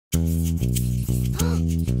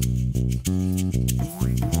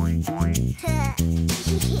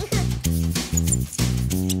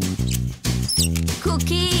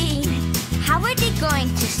Cuquin. How are they going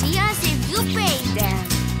to see us if you paid them?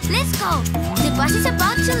 Let's go. The bus is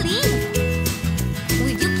about to leave. Will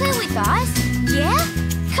you play with us? Yeah?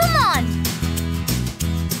 Come on!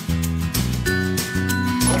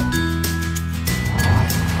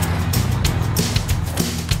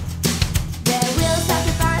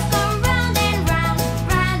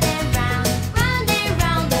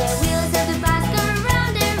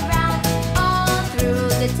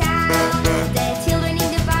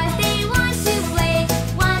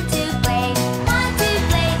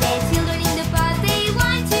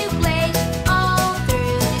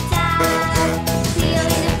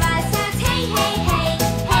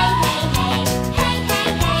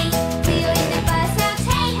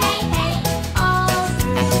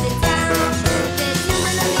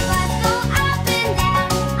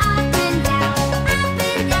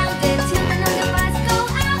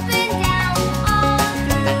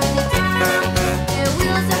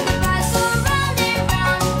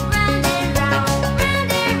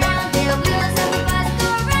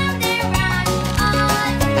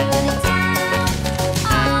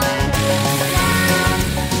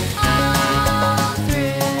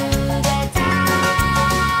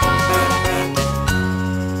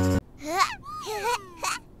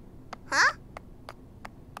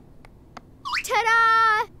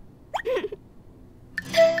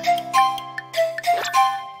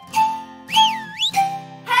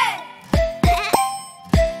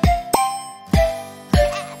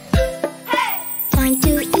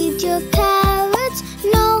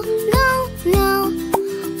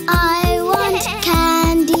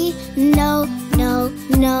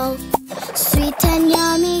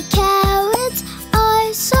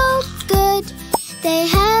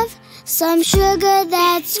 Some sugar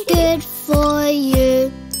that's good for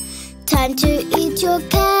you. Time to eat your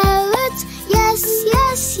carrots. Yes,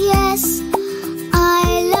 yes, yes.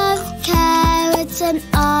 I love carrots and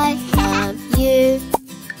I love you.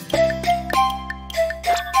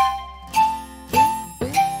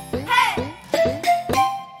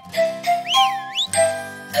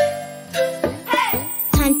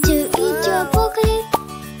 Time to eat your broccoli.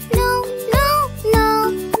 No, no, no.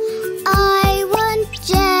 I want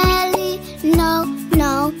jelly. No,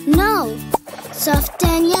 no, no. Soft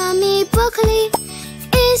and yummy broccoli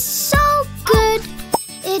is so good.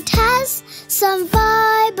 It has some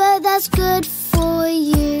fiber that's good for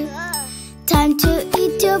you. Time to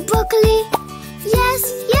eat your broccoli. Yes,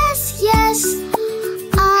 yes, yes.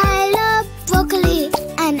 I love broccoli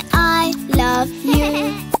and I love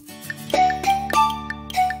you.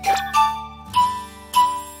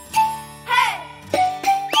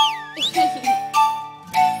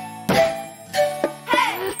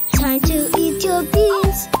 Time to eat your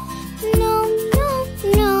beans. No, no,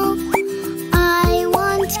 no. I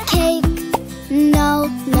want cake. No,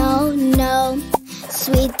 no, no.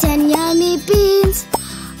 Sweet and yummy beans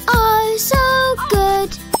are so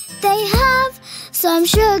good. They have some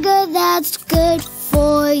sugar that's good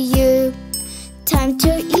for you. Time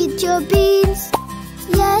to eat your beans.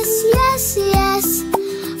 Yes, yes, yes.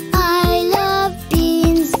 I love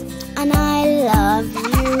beans and I love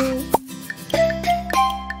you.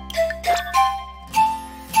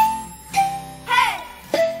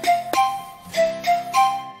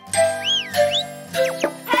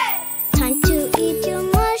 Time to eat your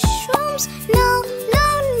mushrooms. No, no,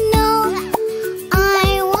 no.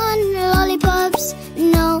 I want lollipops.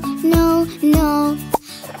 No, no, no.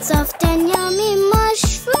 Soft and yummy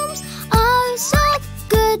mushrooms are so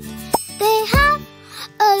good. They have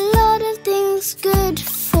a lot of things good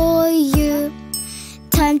for you.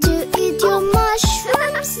 Time to eat your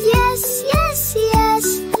mushrooms. Yes, yes,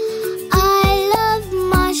 yes. I love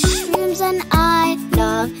mushrooms and I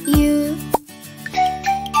love you.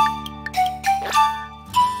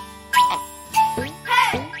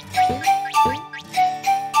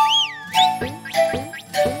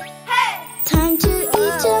 Time to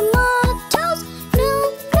eat tomatoes. No,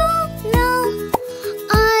 no, no.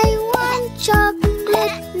 I want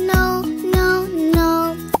chocolate. No, no,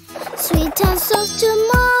 no. Sweet and soft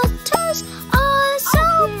tomatoes are so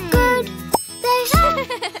good. They have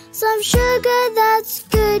some sugar that's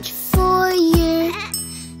good for you.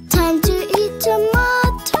 Time to eat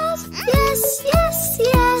tomatoes. Yes, yes,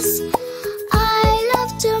 yes. I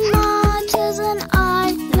love tomatoes and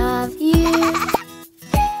I love you.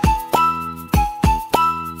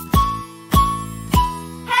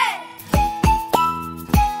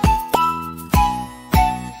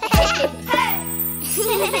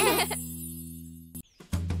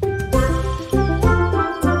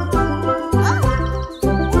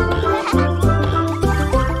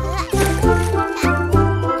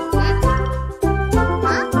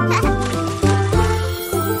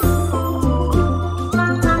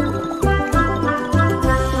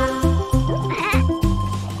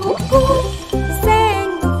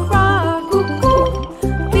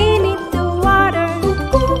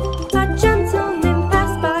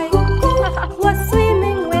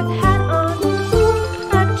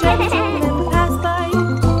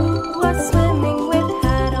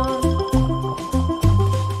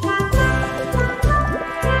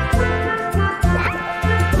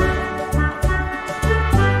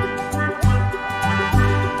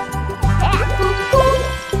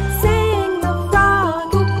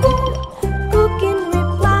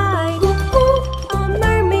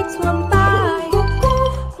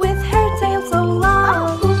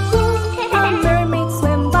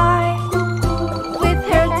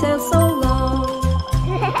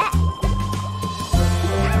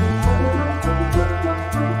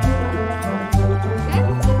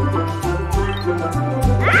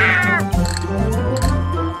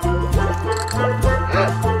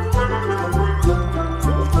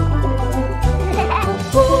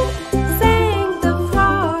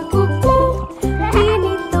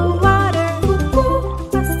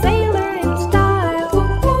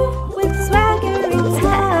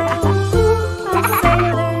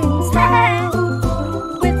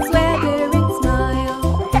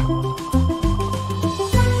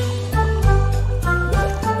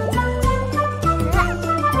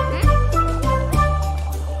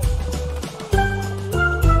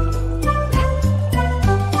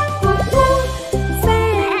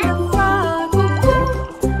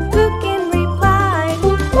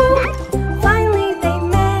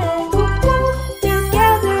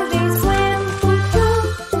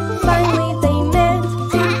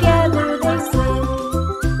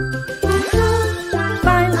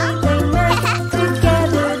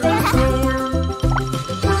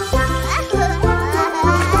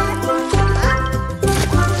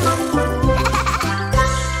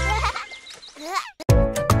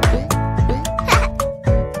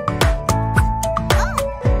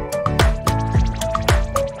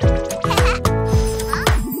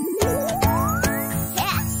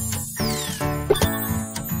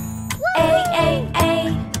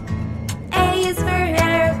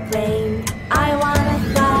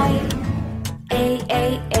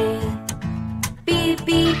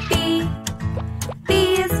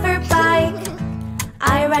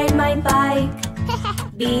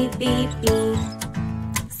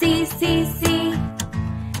 C, C.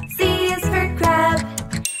 C is for crab,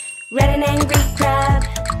 red and angry crab.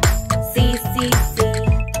 C, C, C.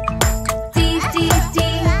 D, D, D.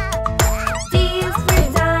 D is for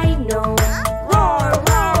dino, roar,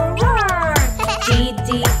 roar, roar. D, D,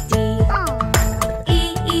 D. E,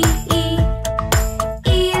 E, E.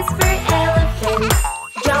 E is for elephant,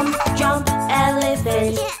 jump, jump,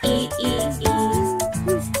 elephant. E, E, E.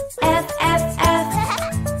 F, F, F.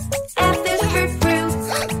 F is for fruit,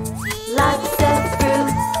 lots of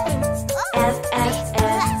fruits. F, F,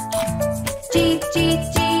 F. G, G,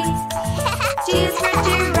 G. G is for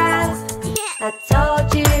giraffe, a tall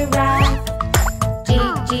giraffe. G,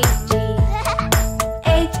 G, G.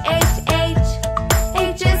 H, H, H.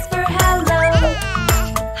 H is for hello,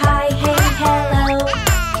 hi, hey, hello.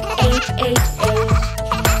 H, H, H.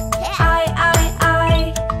 I, I.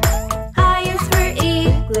 I is for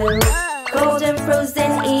igloo, cold and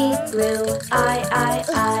frozen igloo. I.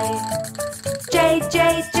 J, J,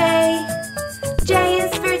 J. J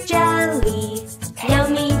is for jelly,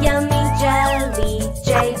 yummy, yummy jelly.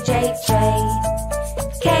 J, J, J.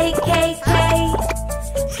 K, K, K.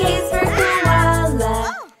 K is for koala,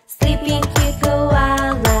 sleeping cute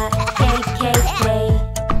koala. K, K, K.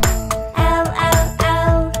 L, L,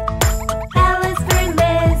 L. L is for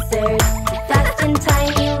lizard, fast and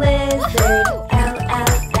tiny lizard. L,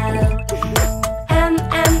 L, L. M,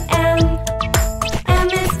 M, M. M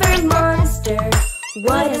is for monster,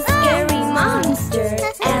 what a scary monster.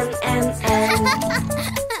 M, M, M.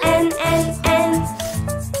 N, N, N.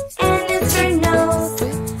 N is for nose,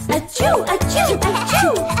 achoo, achoo,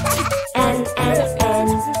 achoo. N, N, N.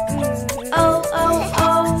 O, O, O.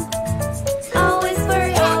 O is for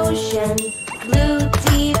ocean, blue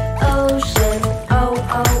deep ocean. O,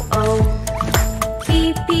 O, O. P,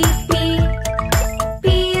 P, P. P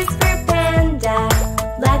is for panda,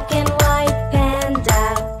 black and white panda.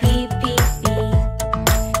 P, P, P.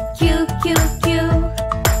 Q, Q, Q.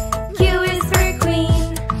 Q is for queen,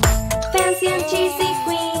 fancy and cheesy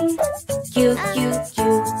queen. Q, Q, Q.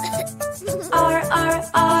 R, R,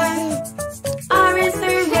 R. R is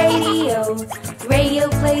for radio, radio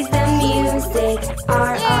plays the music.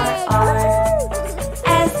 R, R, R.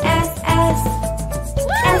 S, S, S.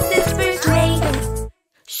 S is for snake,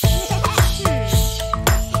 shh, shh, shh.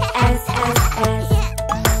 S, S, S.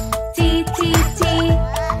 T, T, T.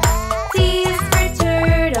 T is for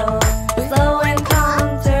turtle, slow and calm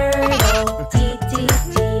turtle. T, T,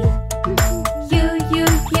 T. U, U,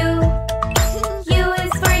 U. U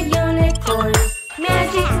is for unicorn,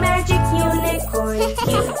 magic, magic unicorn.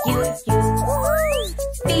 U, U, U.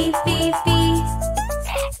 V, V, V.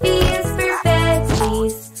 V is for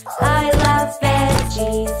veggies, I love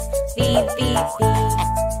veggies. V, V, V.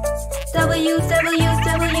 W, W,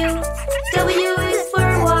 W. W is for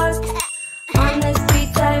walk, on the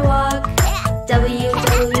streets I walk. W,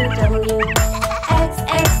 W, W. X,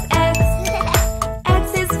 X, X. X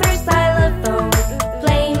is for xylophone,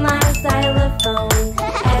 play my xylophone.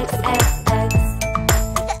 X, X, X.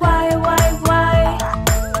 Y, Y, Y.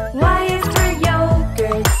 Y is for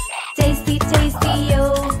yogurt, tasty, tasty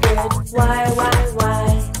yogurt. Y, Y, Y.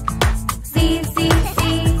 Z, Z, Z.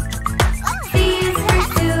 Z is for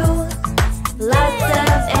zoo, lots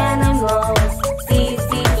of animals. Z,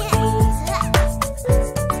 Z, Z.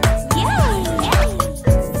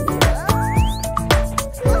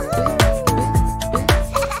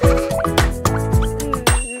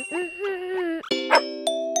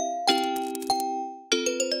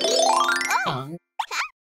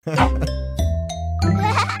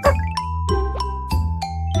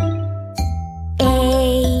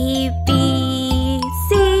 A, B,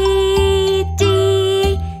 C, D,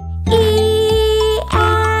 E,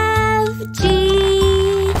 F, G,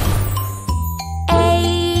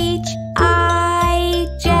 H, I,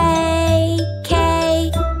 J, K,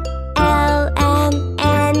 L, M,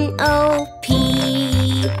 N, O, P,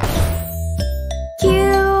 Q,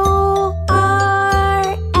 R,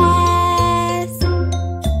 S,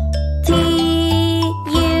 T,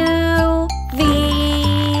 U, V,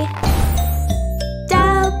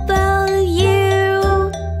 W,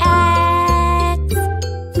 X,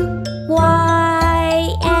 Y,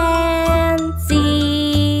 and Z.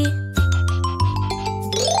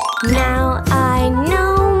 Now I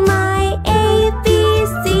know my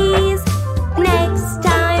ABCs. Next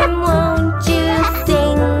time, won't you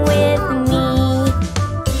sing with me?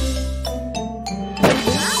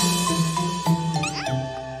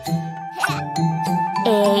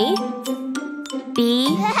 A, B,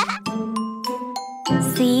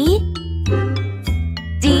 C,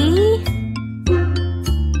 D,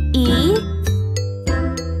 E,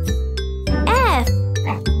 F.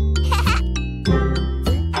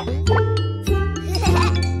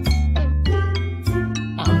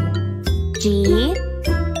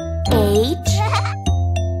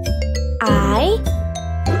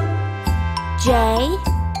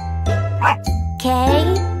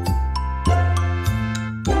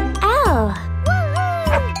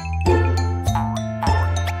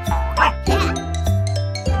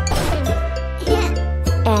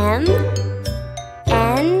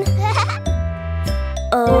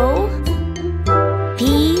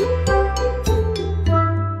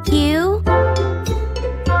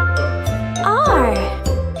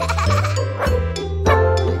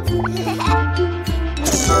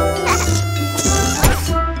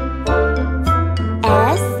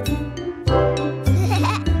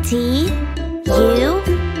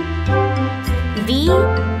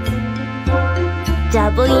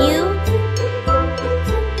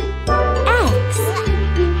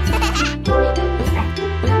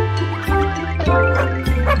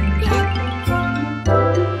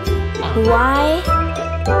 Y,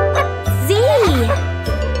 Z.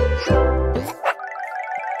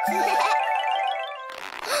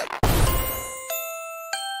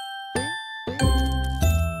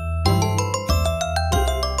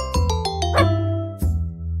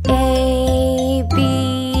 A,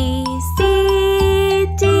 B, C,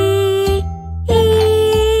 D,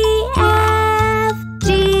 E, F, G,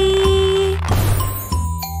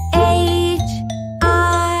 H,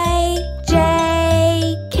 I, J,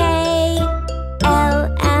 K,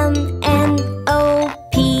 L, M, N, O,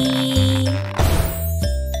 P,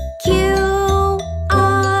 Q,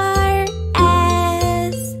 R,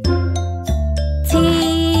 S, T,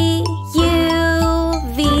 U,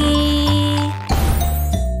 V,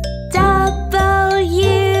 W,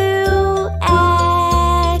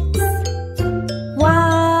 X,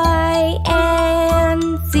 Y, and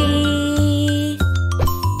Z.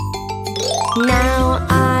 Now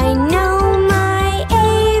I know my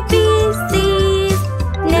ABCs.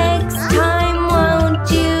 Next time,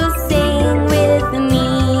 won't you sing with me?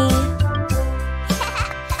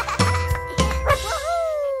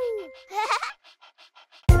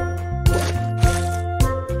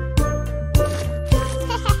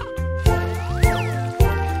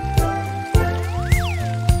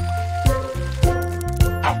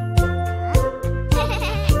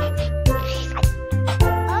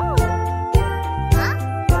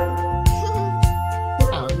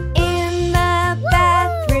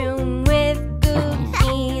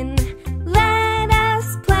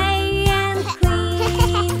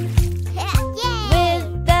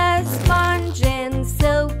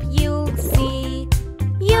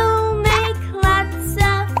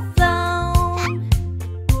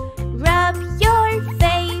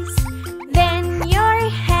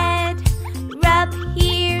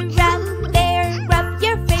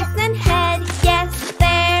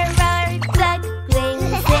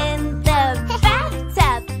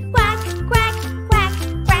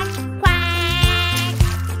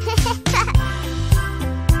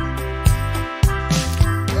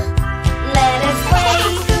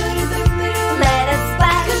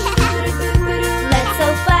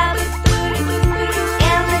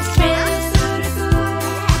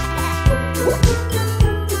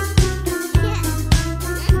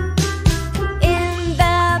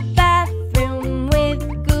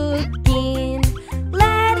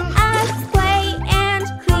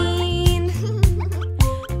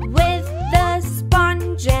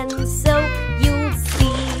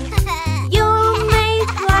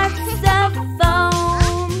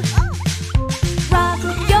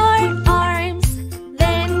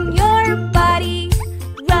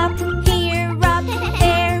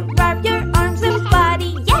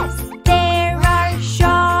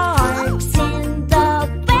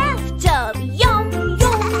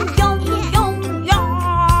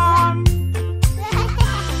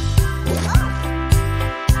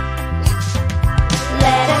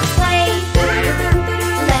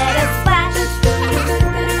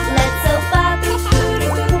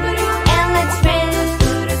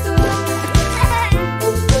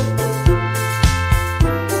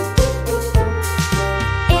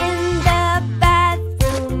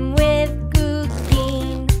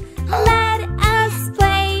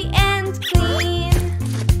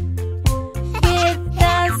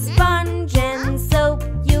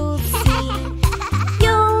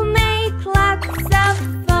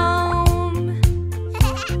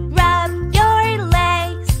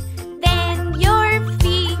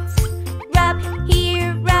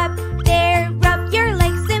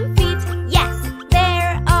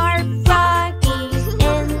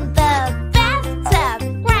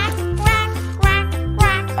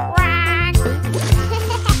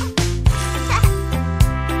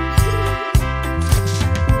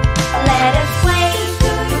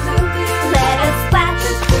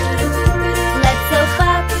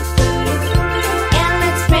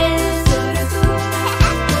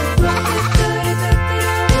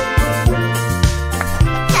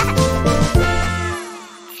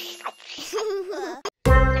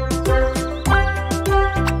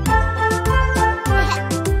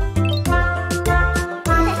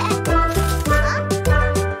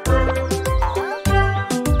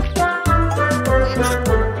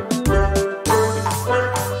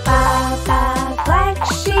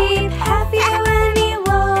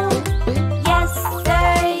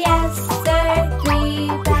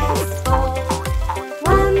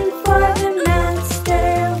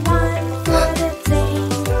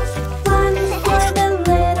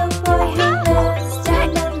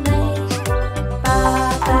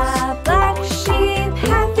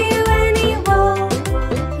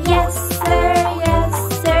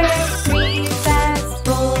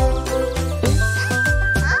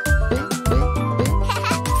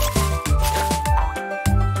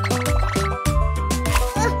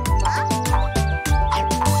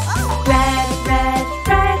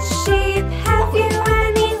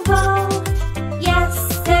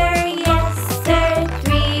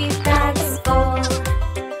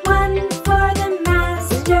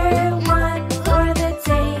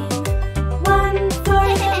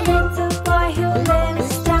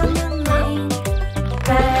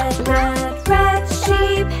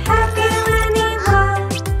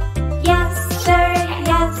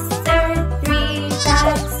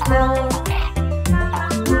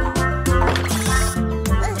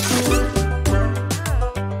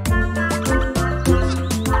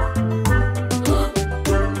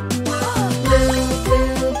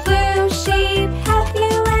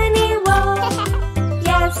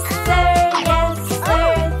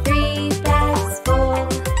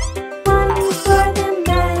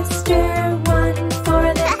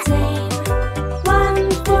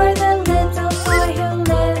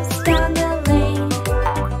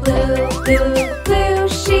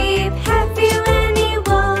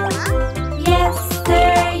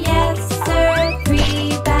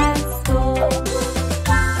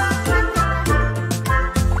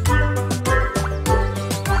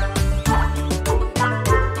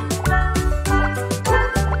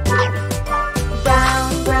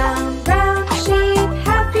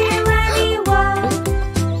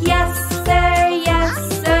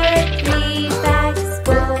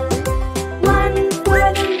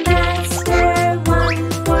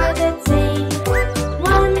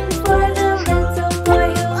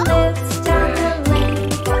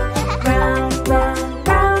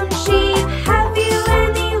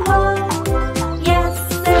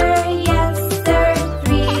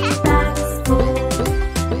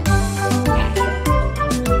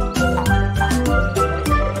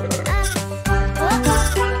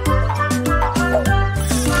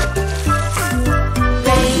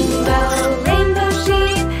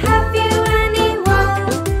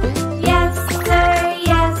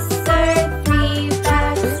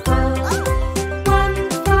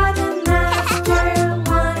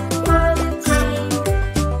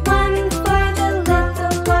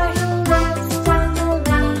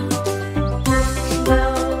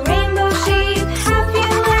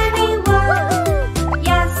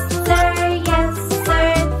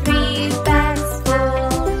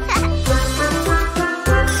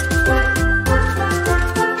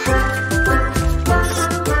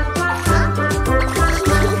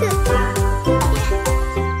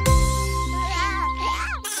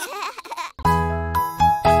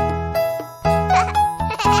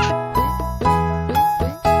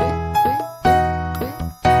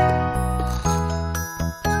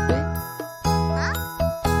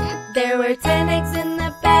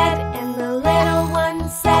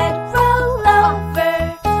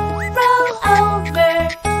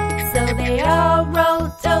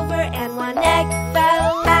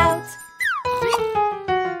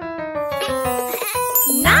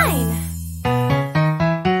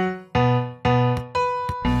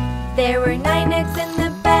 eggs in the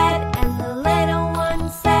bed, and the little one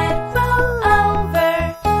said, roll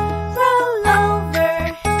over, roll over.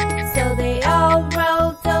 So they all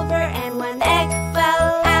rolled over, and one egg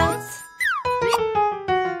fell out.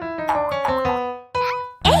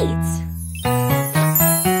 8.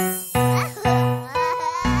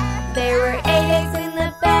 There were 8 eggs in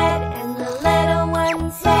the bed, and the little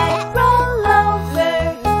one said, roll over,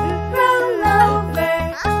 roll over.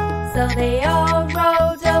 So they all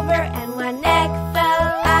rolled over, and one egg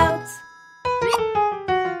fell out.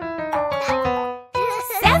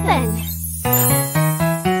 7.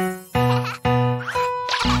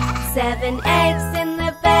 7 eggs in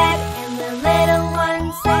the bed, and the little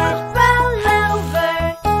one said, roll over,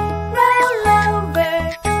 roll over.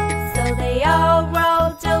 So they all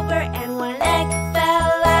rolled over, and one egg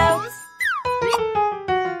fell out.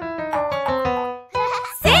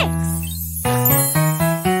 6.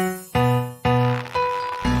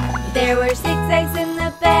 There were 6 eggs in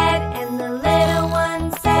the bed, and the little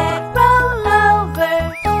one said, roll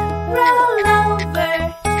over, roll over.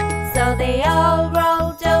 So they all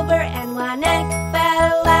rolled over, and one egg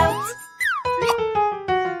fell out.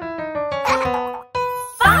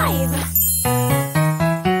 5.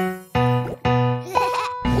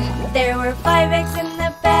 There were 5 eggs in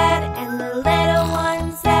the bed, and the little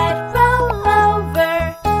one said, roll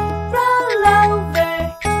over, roll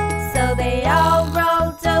over. So they all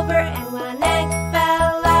rolled over, and one egg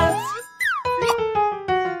fell out.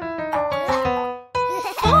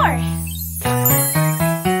 4.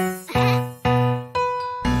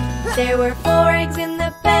 There were 4 eggs in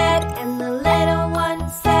the bed, and the little one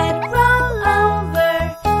said, roll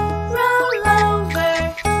over, roll over.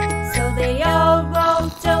 So they all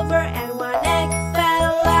rolled over, and one egg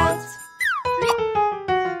fell out.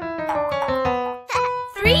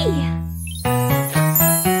 3.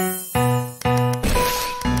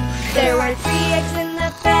 There were 3 eggs in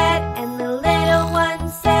the bed, and the little one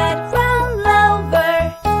said, roll over,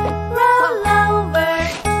 roll over.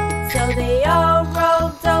 So they all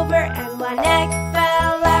rolled over, and one egg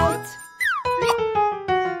fell out.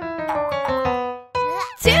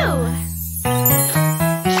 2.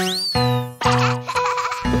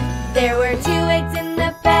 There were 2 eggs in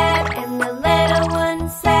the bed, and the little one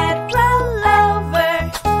said, roll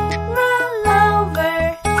over, roll over.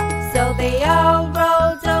 So they all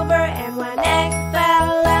rolled over, and one egg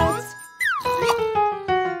fell out.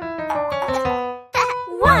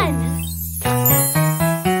 1.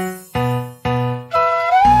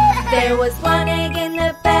 There was 1 egg in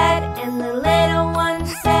the bed, and the little one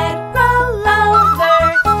said, roll over,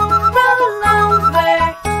 roll over.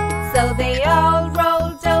 So they all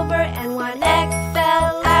rolled over, and one egg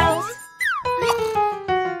fell out.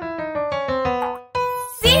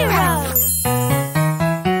 0.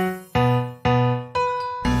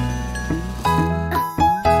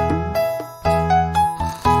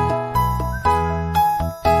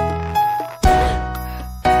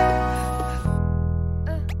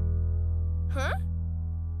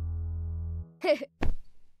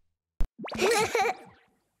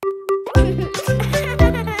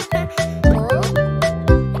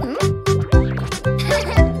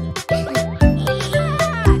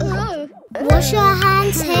 Wash your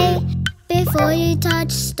hands, hey, before you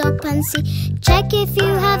touch, stop and see. Check if you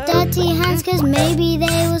have dirty hands, cause maybe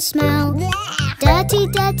they will smell. Dirty,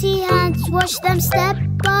 dirty hands, wash them step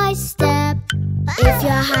by step. If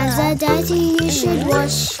your hands are dirty, you should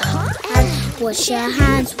wash. Wash your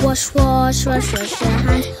hands, wash, wash, wash, wash your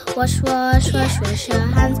hands. Wash, wash, wash, wash your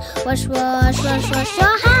hands. Wash, wash, wash, wash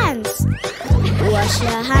your hands. Wash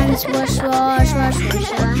your hands, wash, wash, wash,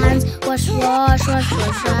 wash your hands. Wash, wash, wash,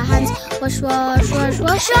 wash your hands. Wash, wash, wash,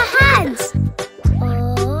 wash your hands.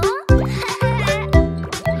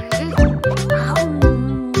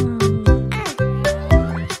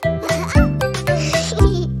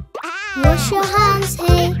 Wash your hands,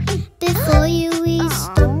 hey, before you eat,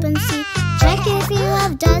 stop and see. Check if you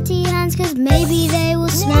have dirty hands, cause maybe they will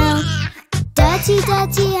smell. Dirty,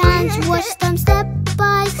 dirty hands, wash them step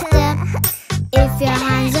by step. If your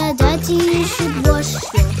hands are dirty, you should wash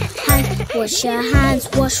your hands. Wash your hands,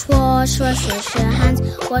 wash, wash, wash, wash your hands.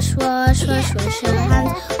 Wash, wash, wash, wash your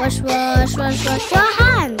hands. Wash, wash, wash, wash your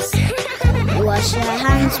hands. Wash your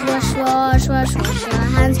hands, wash, wash, wash, wash your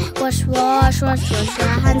hands. Wash, wash, wash, wash your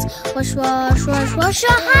hands. Wash, wash, wash, wash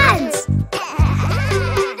your hands.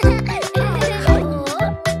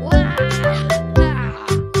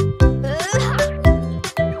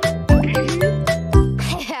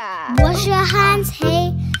 Wash your hands,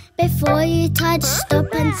 hey, before you touch,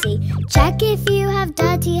 stop and see. Check if you have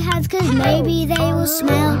dirty hands, cause maybe they will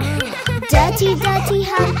smell. Dirty, dirty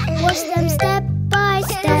hands, wash them step by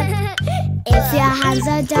step. If If your hands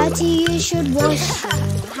are dirty, you should wash your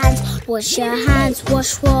hands. Wash your hands,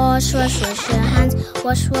 wash, wash, wash, wash your hands.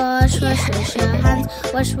 Wash, wash, wash, wash your hands.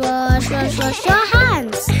 Wash, wash, wash, wash your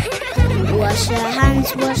hands. Wash your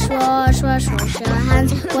hands, wash, wash, wash, wash your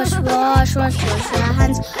hands. Wash, wash, wash, wash your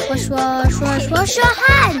hands. Wash, wash, wash, wash your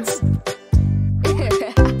hands.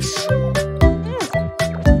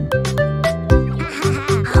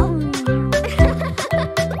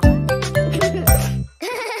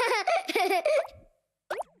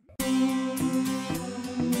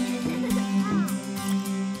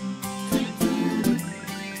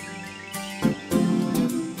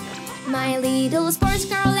 My little sports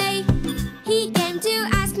girl